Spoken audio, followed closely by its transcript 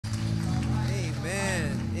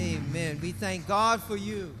We thank God for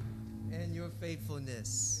you and your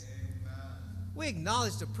faithfulness. We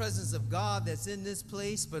acknowledge the presence of God that's in this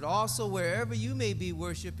place, but also wherever you may be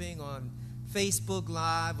worshiping on Facebook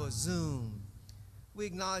Live or Zoom. We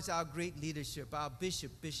acknowledge our great leadership, our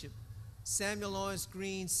Bishop Samuel Lawrence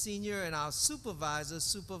Green Sr., and our Supervisor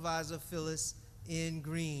Phyllis N.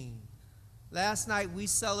 Green. Last night we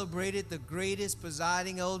celebrated the greatest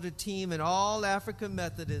presiding elder team in all African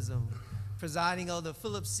Methodism, Presiding Elder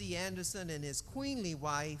Philip C. Anderson and his queenly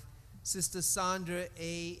wife, Sister Sandra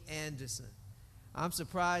A. Anderson. I'm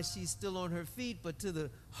surprised she's still on her feet, but to the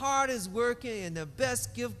hardest working and the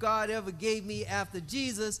best gift God ever gave me after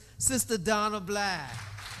Jesus, Sister Donna Black.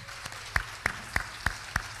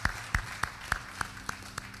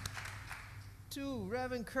 To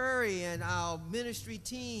Reverend Curry and our ministry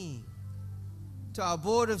team, to our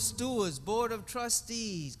board of stewards, board of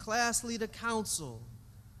trustees, class leader council,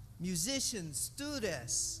 musicians,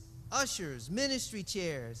 stewardess, ushers, ministry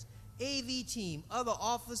chairs, AV team, other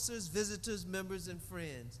officers, visitors, members, and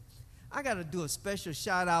friends. I got to do a special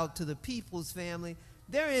shout out to the Peoples family.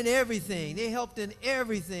 They're in everything. They helped in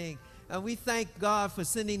everything. And we thank God for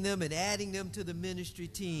sending them and adding them to the ministry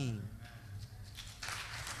team.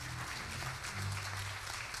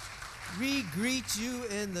 We greet you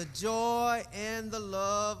in the joy and the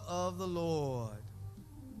love of the Lord.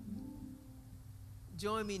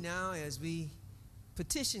 Join me now as we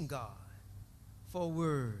petition God for a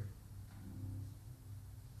word.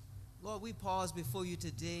 Lord, we pause before you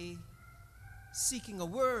today seeking a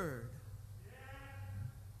word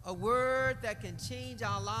that can change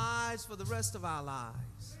our lives for the rest of our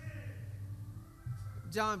lives.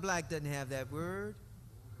 John Black doesn't have that word,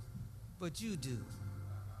 but you do.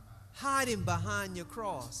 Hide him behind your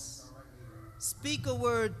cross. Speak a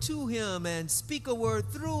word to him and speak a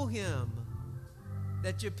word through him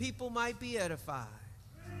that your people might be edified.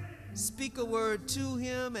 Speak a word to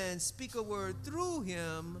him and speak a word through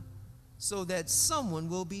him so that someone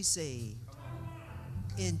will be saved.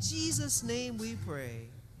 In Jesus' name we pray.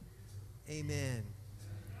 Amen.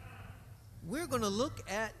 We're going to look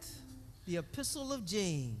at the Epistle of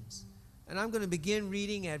James. And I'm going to begin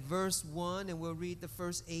reading at verse 1, and we'll read the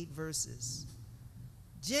first 8 verses.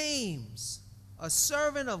 James, a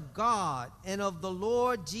servant of God and of the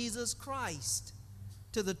Lord Jesus Christ,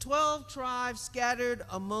 to the 12 tribes scattered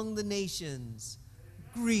among the nations,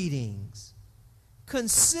 greetings.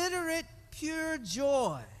 Consider it pure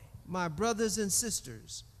joy, my brothers and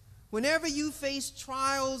sisters, whenever you face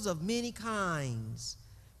trials of many kinds,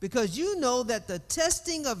 because you know that the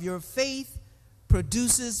testing of your faith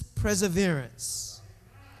produces perseverance.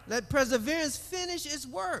 Let perseverance finish its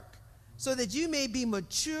work, so that you may be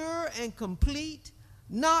mature and complete,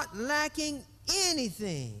 not lacking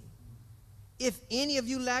anything. If any of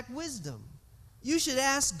you lack wisdom, you should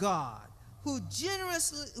ask God, who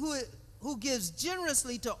gives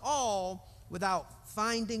generously to all without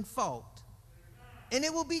finding fault, and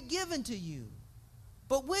it will be given to you.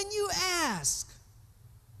 But when you ask,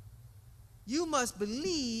 you must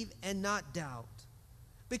believe and not doubt.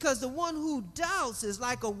 Because the one who doubts is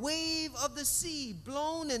like a wave of the sea,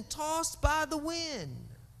 blown and tossed by the wind.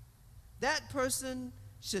 That person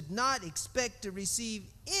should not expect to receive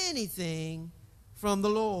anything from the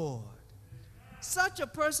Lord. Such a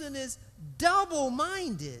person is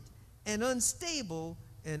double-minded and unstable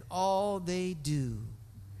in all they do.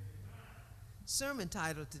 Sermon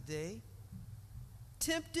title today,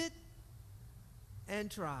 Tempted and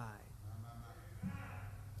Tried.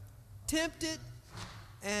 Tempted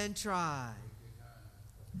and tried.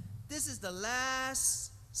 This is the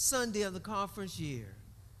last Sunday of the conference year.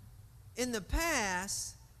 In the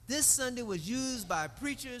past, this Sunday was used by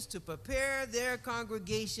preachers to prepare their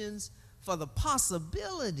congregations for the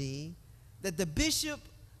possibility that the bishop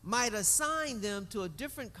might assign them to a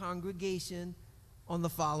different congregation on the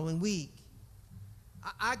following week.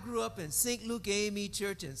 I grew up in St. Luke AME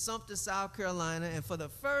Church in Sumter, South Carolina, and for the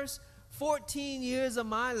first 14 years of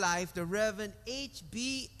my life, the Reverend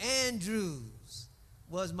H.B. Andrews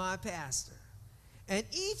was my pastor. And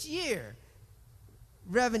each year,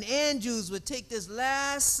 Reverend Andrews would take this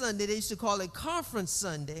last Sunday, they used to call it Conference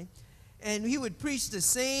Sunday, and he would preach the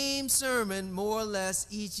same sermon more or less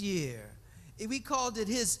each year. We called it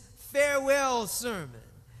his farewell sermon.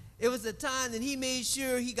 It was the time that he made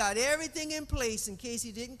sure he got everything in place in case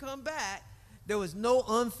he didn't come back. There was no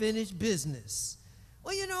unfinished business.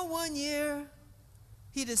 Well, you know, one year,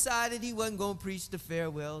 he decided he wasn't going to preach the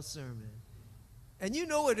farewell sermon. And you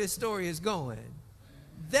know where this story is going.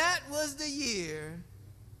 That was the year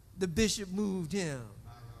the bishop moved him.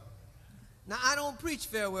 Now, I don't preach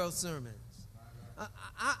farewell sermons.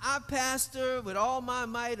 I pastor with all my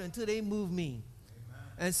might until they move me.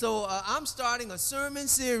 And so I'm starting a sermon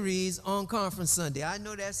series on Conference Sunday. I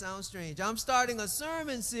know that sounds strange. I'm starting a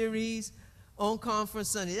sermon series on Conference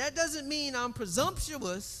Sunday. That doesn't mean I'm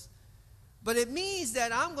presumptuous, but it means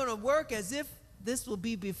that I'm going to work as if this will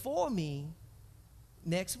be before me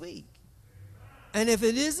next week. And if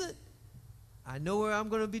it isn't, I know where I'm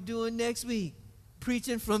going to be doing next week,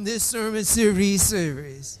 preaching from this sermon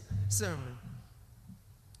sermon.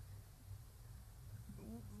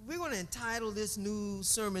 We're going to entitle this new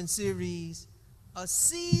sermon series, A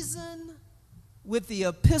Season with the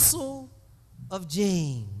Epistle of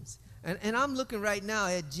James. And I'm looking right now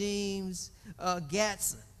at James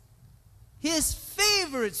Gatson. His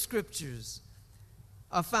favorite scriptures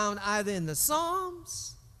are found either in the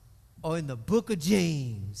Psalms or in the book of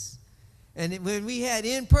James. And when we had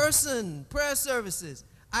in-person prayer services,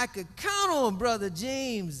 I could count on Brother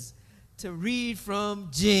James to read from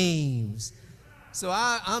James. So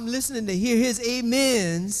I'm listening to hear his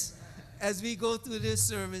amens as we go through this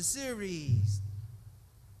sermon series.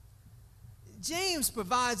 James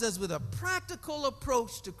provides us with a practical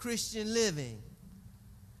approach to Christian living.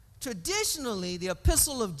 Traditionally, the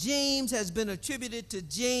epistle of James has been attributed to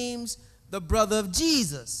James, the brother of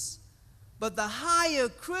Jesus. But the higher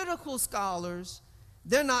critical scholars,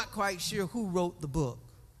 they're not quite sure who wrote the book.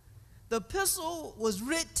 The epistle was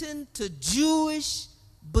written to Jewish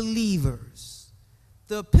believers.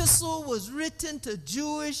 The epistle was written to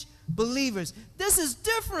Jewish believers. This is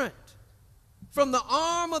different from the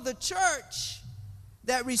arm of the church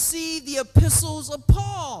that received the epistles of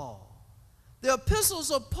Paul. The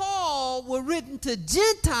epistles of Paul were written to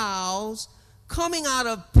Gentiles coming out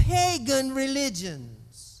of pagan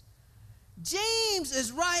religions. James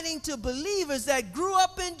is writing to believers that grew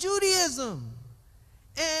up in Judaism,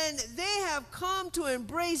 and they have come to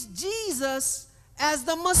embrace Jesus as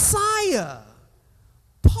the Messiah.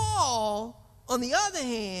 Paul, on the other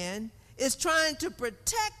hand, is trying to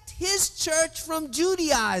protect his church from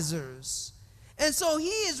Judaizers. And so he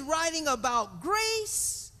is writing about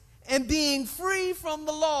grace and being free from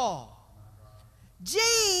the law.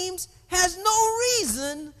 James has no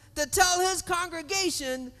reason to tell his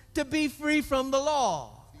congregation to be free from the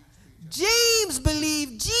law. James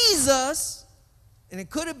believed Jesus, and it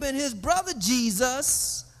could have been his brother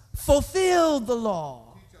Jesus, fulfilled the law.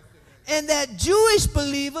 And that Jewish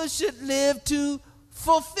believers should live to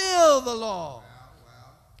fulfill the law.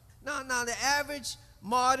 Now, the average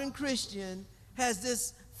modern Christian has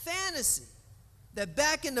this fantasy that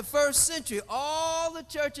back in the first century, all the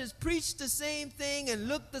churches preached the same thing and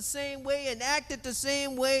looked the same way and acted the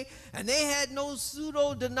same way, and they had no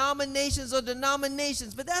pseudo-denominations or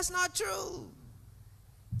denominations. But that's not true.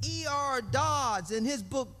 E.R. Dodds, in his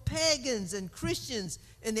book Pagans and Christians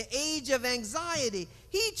in the Age of Anxiety,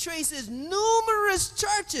 he traces numerous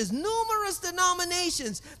churches, numerous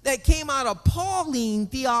denominations that came out of Pauline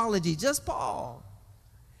theology, just Paul.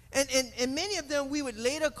 And many of them we would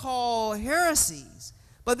later call heresies,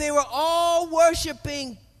 but they were all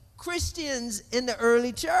worshiping Christians in the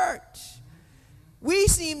early church. We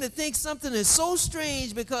seem to think something is so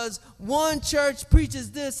strange because one church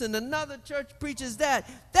preaches this and another church preaches that.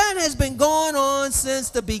 That has been going on since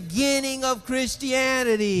the beginning of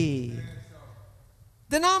Christianity.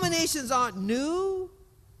 Denominations aren't new.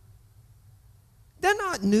 They're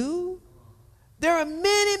not new. There are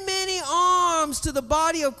many, many arms to the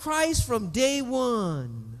body of Christ from day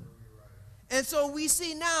one. And so we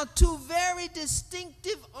see now two very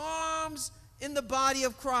distinctive arms in the body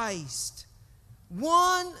of Christ.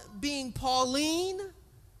 One being Pauline,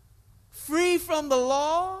 free from the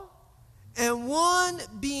law, and one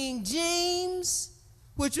being James,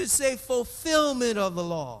 which would say fulfillment of the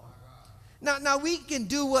law. Now we can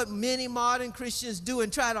do what many modern Christians do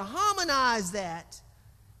and try to harmonize that,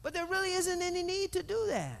 but there really isn't any need to do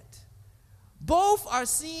that. Both are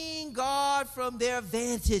seeing God from their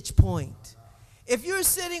vantage point. If you're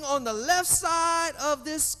sitting on the left side of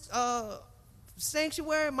this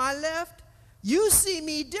sanctuary, my left, you see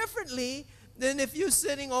me differently than if you're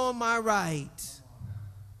sitting on my right.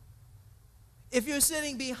 If you're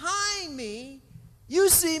sitting behind me, you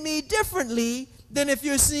see me differently than if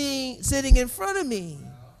you're sitting in front of me.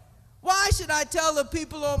 Why should I tell the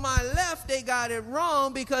people on my left they got it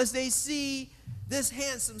wrong because they see this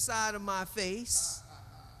handsome side of my face?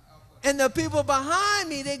 And the people behind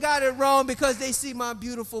me, they got it wrong because they see my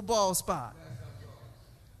beautiful bald spot.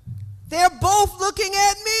 They're both looking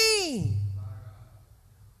at me.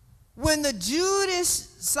 When the Jewish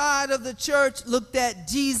side of the church looked at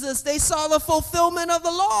Jesus, they saw the fulfillment of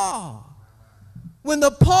the law. When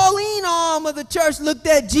the Pauline arm of the church looked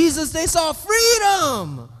at Jesus, they saw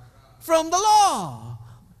freedom from the law.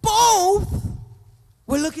 Both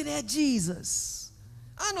were looking at Jesus.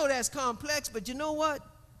 I know that's complex, but you know what?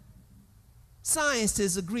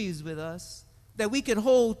 Scientists agrees with us that we can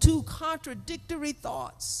hold two contradictory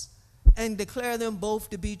thoughts and declare them both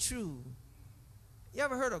to be true. You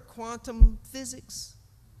ever heard of quantum physics?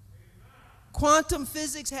 Quantum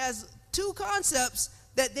physics has two concepts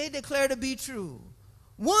that they declare to be true.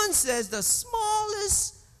 One says the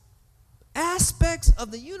smallest aspects of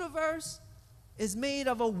the universe is made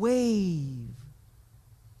of a wave.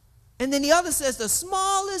 And then the other says the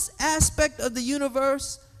smallest aspect of the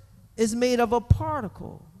universe is made of a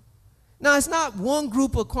particle. Now, it's not one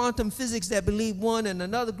group of quantum physics that believe one and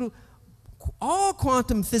another group. All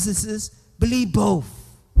quantum physicists believe both.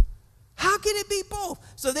 How can it be both?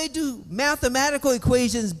 So they do mathematical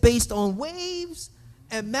equations based on waves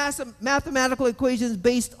and mathematical equations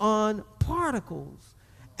based on particles.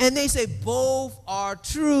 And they say both are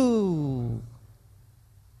true.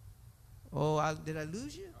 Oh, did I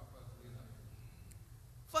lose you?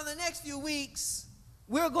 For the next few weeks,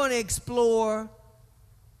 we're going to explore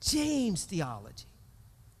James theology.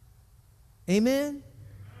 Amen?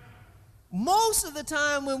 Most of the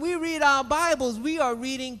time when we read our Bibles, we are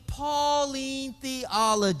reading Pauline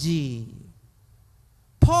theology.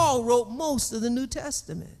 Paul wrote most of the New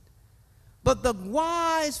Testament. But the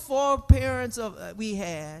wise foreparents we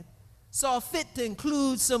had saw fit to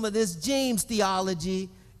include some of this James theology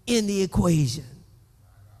in the equation.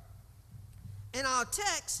 In our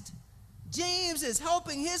text, James is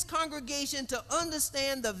helping his congregation to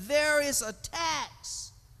understand the various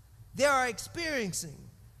attacks they are experiencing.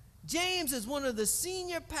 James is one of the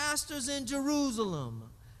senior pastors in Jerusalem.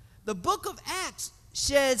 The book of Acts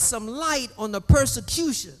sheds some light on the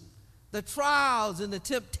persecution, the trials, and the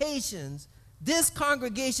temptations this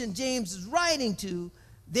congregation James is writing to,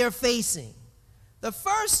 they're facing. The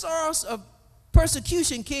first source of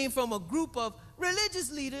persecution came from a group of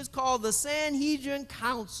religious leaders called the Sanhedrin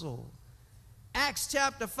Council. Acts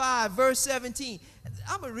chapter 5, verse 17.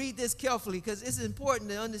 I'm going to read this carefully because it's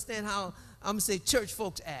important to understand how, I'm going to say, church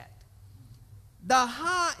folks act.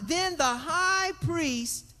 Then the high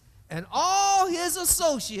priest and all his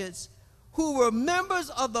associates, who were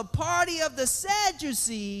members of the party of the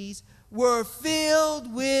Sadducees, were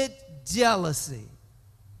filled with jealousy.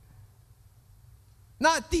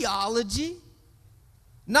 Not theology,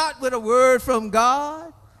 not with a word from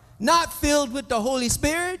God, not filled with the Holy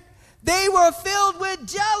Spirit. They were filled with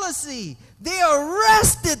jealousy. They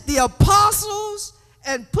arrested the apostles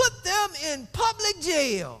and put them in public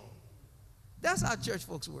jail. That's how church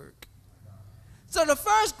folks work. So the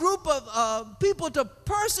first group of people to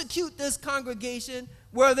persecute this congregation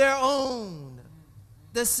were their own,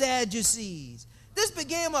 the Sadducees. This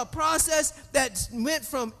began a process that went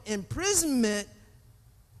from imprisonment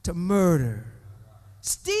to murder.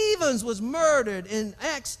 Stephen was murdered in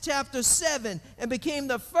Acts chapter 7 and became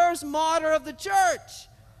the first martyr of the church.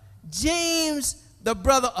 James, the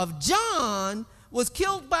brother of John, was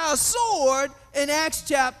killed by a sword in Acts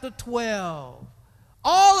chapter 12.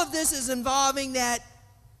 All of this is involving that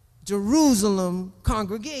Jerusalem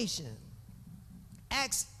congregation.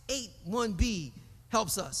 Acts 8:1b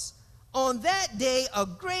helps us. On that day, a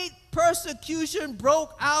great persecution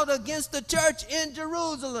broke out against the church in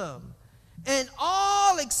Jerusalem, and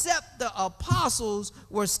all except the apostles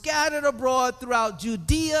were scattered abroad throughout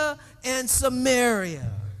Judea and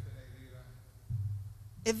Samaria.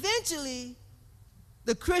 Eventually,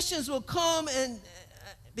 the Christians will come and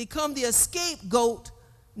become the scapegoat,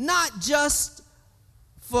 not just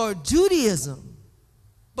for Judaism,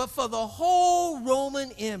 but for the whole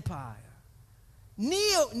Roman Empire.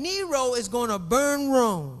 Nero is going to burn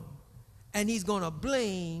Rome, and he's going to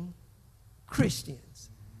blame Christians.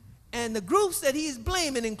 And the groups that he's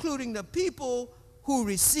blaming, including the people who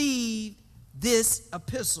received this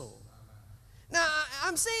epistle. Now,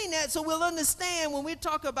 I'm saying that so we'll understand when we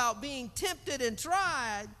talk about being tempted and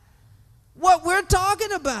tried, what we're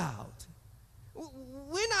talking about.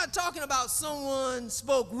 We're not talking about someone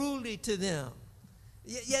spoke rudely to them.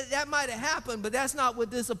 Yeah, that might have happened, but that's not what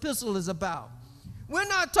this epistle is about. We're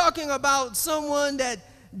not talking about someone that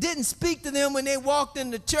didn't speak to them when they walked in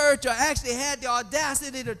the church or actually had the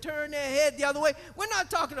audacity to turn their head the other way. We're not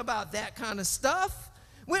talking about that kind of stuff.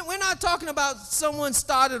 We're not talking about someone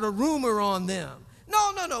started a rumor on them.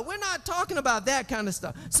 No. We're not talking about that kind of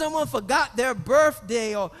stuff. Someone forgot their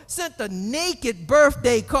birthday or sent a naked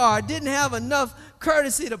birthday card, didn't have enough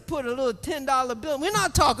courtesy to put a little $10 bill. We're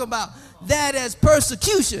not talking about that as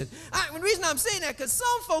persecution. The reason I'm saying that because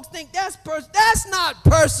some folks think that's not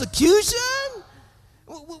persecution.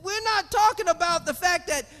 We're not talking about the fact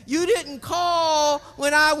that you didn't call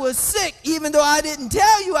when I was sick, even though I didn't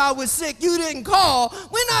tell you I was sick, you didn't call.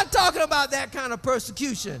 We're not talking about that kind of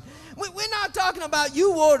persecution. We're not talking about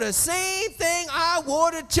you wore the same thing I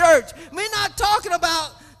wore to church. We're not talking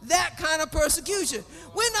about that kind of persecution.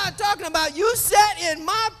 We're not talking about you sat in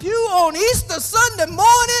my pew on Easter Sunday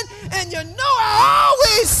morning and you know I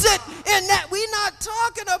always sit in that. We're not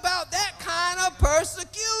talking about that kind of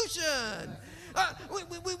persecution.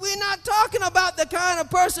 We're not talking about the kind of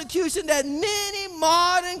persecution that many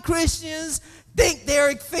modern Christians think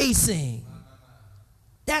they're facing.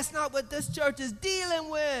 That's not what this church is dealing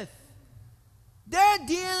with. They're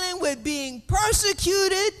dealing with being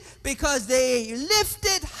persecuted because they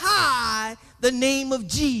lifted high the name of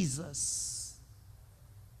Jesus.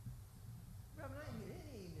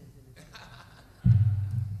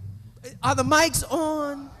 Are the mics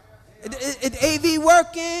on? Is AV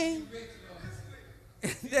working?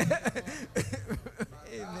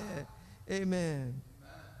 Amen. Amen.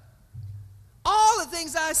 All the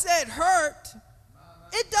things I said hurt.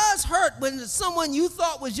 It does hurt when someone you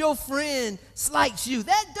thought was your friend slights you.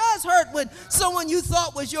 That does hurt when someone you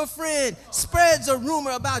thought was your friend spreads a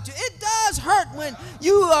rumor about you. It does hurt when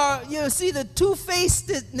you see the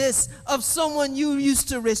two-facedness of someone you used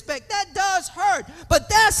to respect. That does hurt. But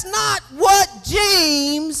that's not what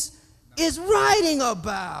James is writing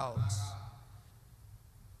about.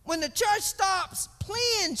 When the church stops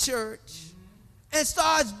playing church and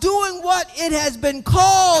starts doing what it has been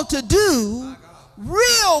called to do,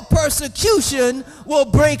 real persecution will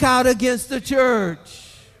break out against the church.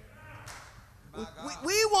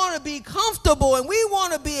 We want to be comfortable and we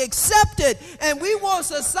want to be accepted and we want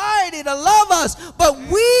society to love us, but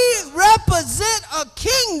we represent a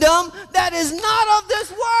kingdom that is not of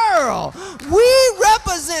this world. We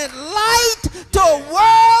represent light to a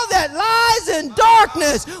world that lies in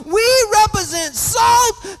darkness. We represent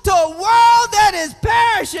salt to a world that is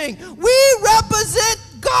perishing. We represent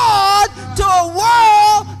God to a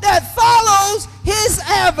world that follows his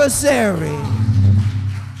adversary.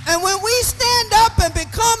 And when we stand up and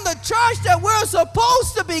become the church that we're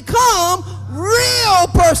supposed to become, real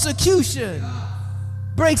persecution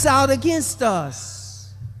breaks out against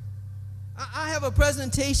us. I have a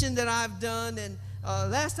presentation that I've done, and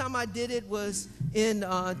last time I did it was in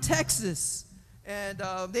Texas. And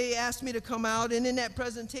they asked me to come out, and in that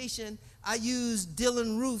presentation, I used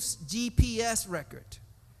Dylan Roof's GPS record.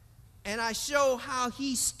 And I show how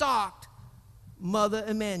he stalked Mother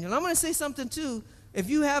Emanuel. I'm going to say something, too. If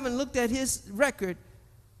you haven't looked at his record,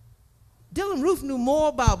 Dylan Roof knew more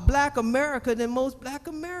about black America than most black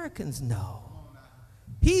Americans know.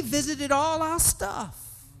 He visited all our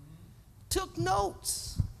stuff, took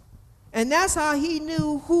notes, and that's how he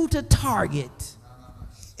knew who to target.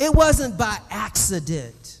 It wasn't by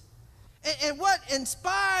accident. And what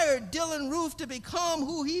inspired Dylan Roof to become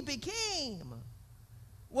who he became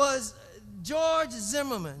was George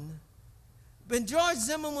Zimmerman. When George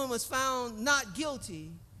Zimmerman was found not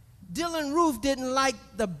guilty, Dylan Roof didn't like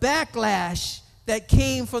the backlash that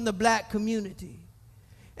came from the black community.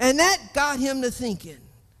 And that got him to thinking.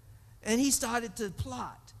 And he started to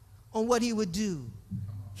plot on what he would do.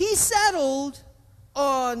 He settled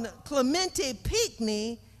on Clemente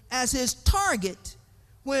Pinckney as his target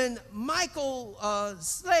when Michael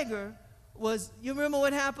Slager was, you remember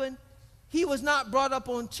what happened? He was not brought up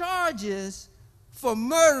on charges for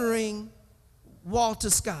murdering Walter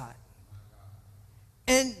Scott.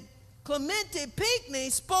 And Clemente Pinckney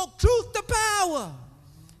spoke truth to power.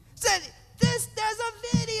 Said, there's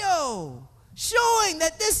a video showing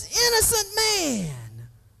that this innocent man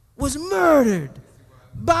was murdered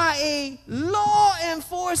by a law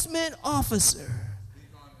enforcement officer.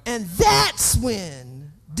 And that's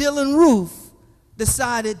when Dylan Roof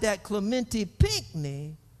decided that Clemente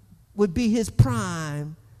Pinckney would be his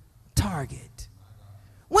prime target.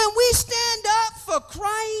 When we stand up for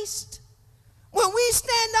Christ, when we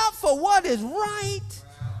stand up for what is right,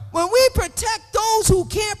 when we protect those who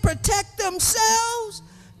can't protect themselves,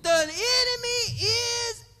 the enemy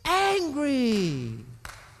is angry.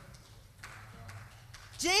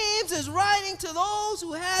 James is writing to those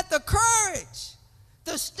who had the courage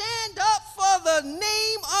to stand up for the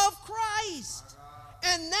name of Christ.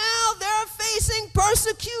 And now they're facing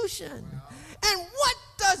persecution. And what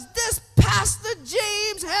does this Pastor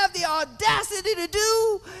James have the audacity to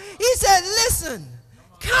do? He said, listen,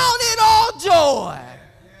 count it all joy.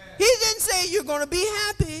 He didn't say you're going to be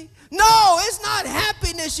happy. No, it's not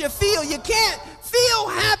happiness you feel. You can't feel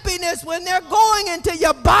happiness when they're going into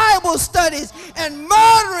your Bible studies and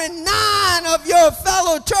murdering 9 of your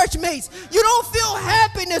fellow church mates. You don't feel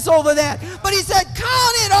happiness over that. But he said,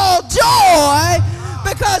 count it all joy,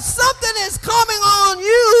 because something is coming on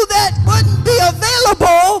you that wouldn't be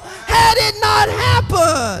available had it not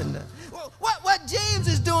happened. What James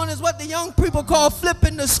is doing is what the young people call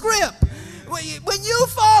flipping the script. When you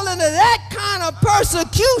fall into that kind of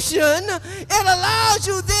persecution, it allows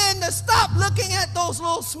you then to stop looking at those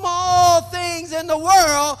little small things in the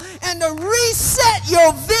world and to reset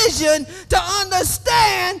your vision to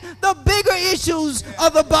understand the bigger issues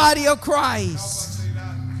of the body of Christ.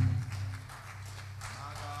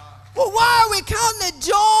 Well, why are we counting it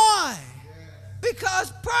joy?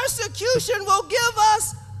 Because persecution will give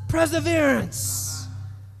us perseverance.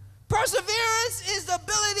 Perseverance is the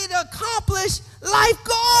ability to accomplish life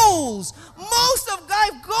goals. Most of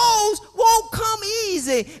life goals won't come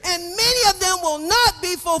easy, and many of them will not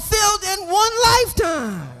be fulfilled in one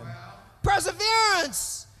lifetime.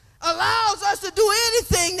 Perseverance allows us to do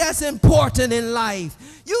anything that's important in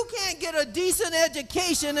life. You can't get a decent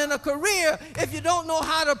education and a career if you don't know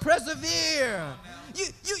how to persevere.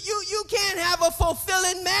 You can't have a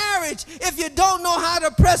fulfilling marriage if you don't know how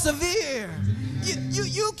to persevere.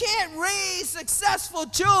 You can't raise successful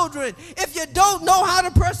children if you don't know how to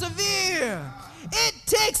persevere. It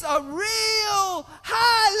takes a real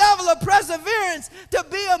high level of perseverance to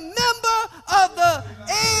be a member of the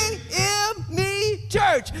AME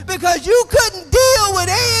church, because you couldn't deal with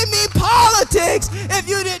AME politics if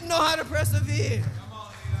you didn't know how to persevere.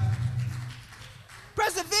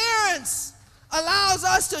 Perseverance allows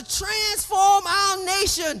us to transform our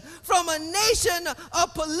nation from a nation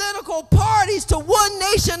of political parties to one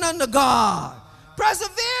nation under God.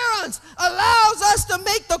 Perseverance allows us to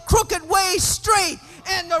make the crooked way straight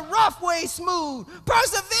and the rough way smooth.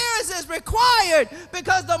 Perseverance is required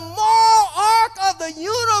because the moral arc of the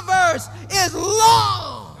universe is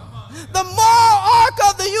long. The moral arc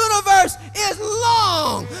of the universe is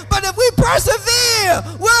long. But if we persevere,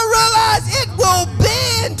 we'll realize it will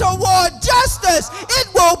bend toward justice. It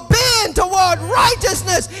will bend toward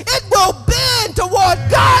righteousness. It will bend toward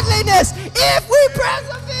godliness if we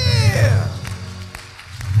persevere.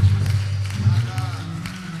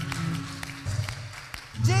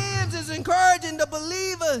 James is encouraging the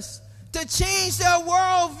believers to change their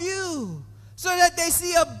worldview so that they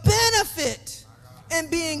see a benefit in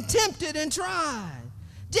being tempted and tried.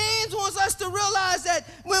 James wants us to realize that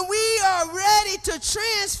when we are ready to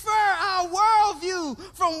transfer our worldview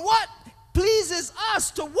from what pleases us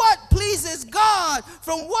to what pleases God,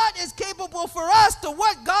 from what is capable for us to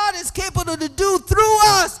what God is capable to do through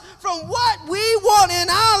us, from what we want in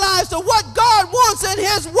our lives to what God wants in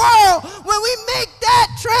his world, when we make that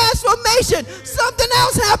transformation, something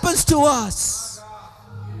else happens to us.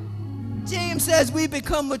 James says we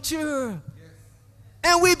become mature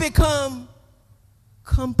and we become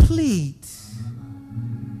complete.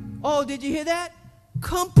 Oh, did you hear that?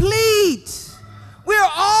 Complete. We're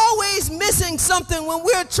always missing something when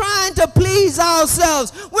we're trying to please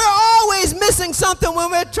ourselves. We're always missing something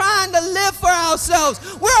when we're trying to live for ourselves.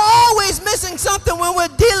 We're always missing something when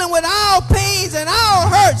we're dealing with our pains and our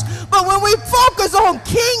hurts. But when we focus on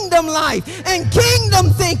kingdom life and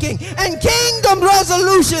kingdom thinking and kingdom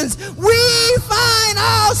resolutions, we find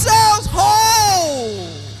ourselves whole.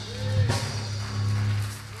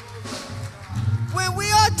 When we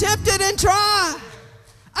are tempted and tried,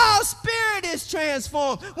 our spirit is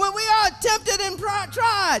transformed. When we are tempted and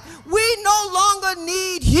tried, we no longer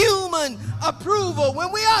need human approval.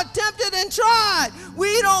 When we are tempted and tried,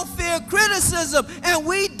 we don't fear criticism and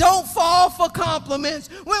we don't fall for compliments.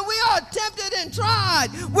 When we are tempted and tried,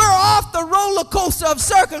 we're off the roller coaster of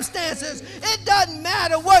circumstances. It doesn't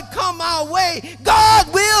matter what come our way. God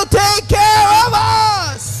will take care of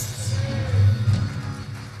us.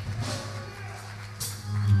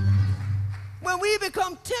 When we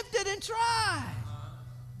become tempted and tried,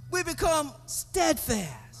 we become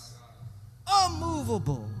steadfast,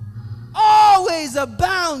 unmovable, always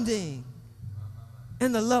abounding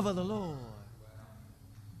in the love of the Lord.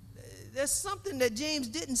 There's something that James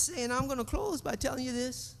didn't say, and I'm going to close by telling you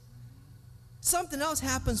this. Something else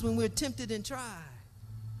happens when we're tempted and tried.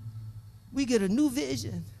 We get a new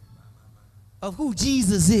vision of who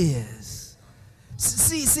Jesus is.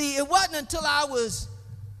 See, it wasn't until I was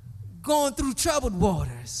going through troubled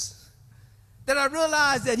waters that I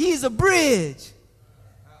realized that he's a bridge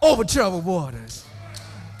over troubled waters.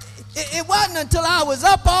 It wasn't until I was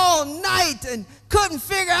up all night and couldn't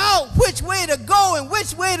figure out which way to go and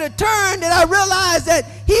which way to turn that I realized that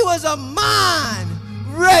he was a mind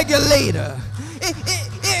regulator.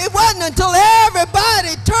 It wasn't until every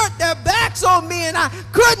I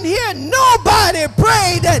couldn't hear nobody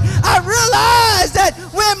pray, that I realized that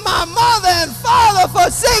when my mother and father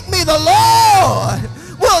forsake me, the Lord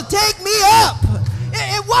will take me up.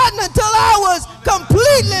 It wasn't until I was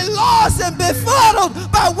completely lost and befuddled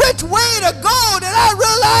by which way to go that I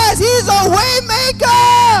realized he's a way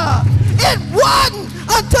maker. It wasn't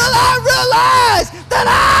until I realized that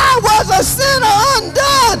I was a sinner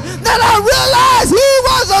undone that I realized he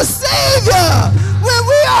was a savior. When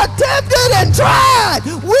we are tempted and tried,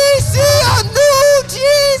 we see a new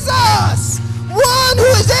Jesus, one who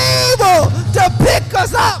is able to pick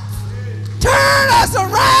us up, turn us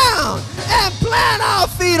around, and plant our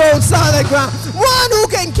feet on solid ground. One who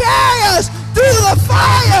can carry us through the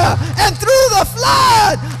fire and through the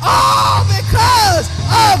flood, all because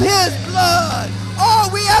of his blood.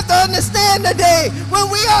 All we have to understand today,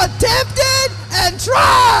 when we are tempted and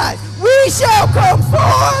tried, we shall come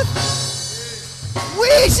forth.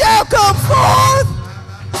 We shall come forth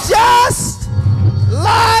just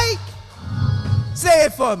like, say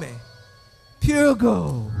it for me, pure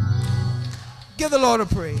gold. Give the Lord a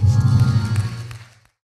praise.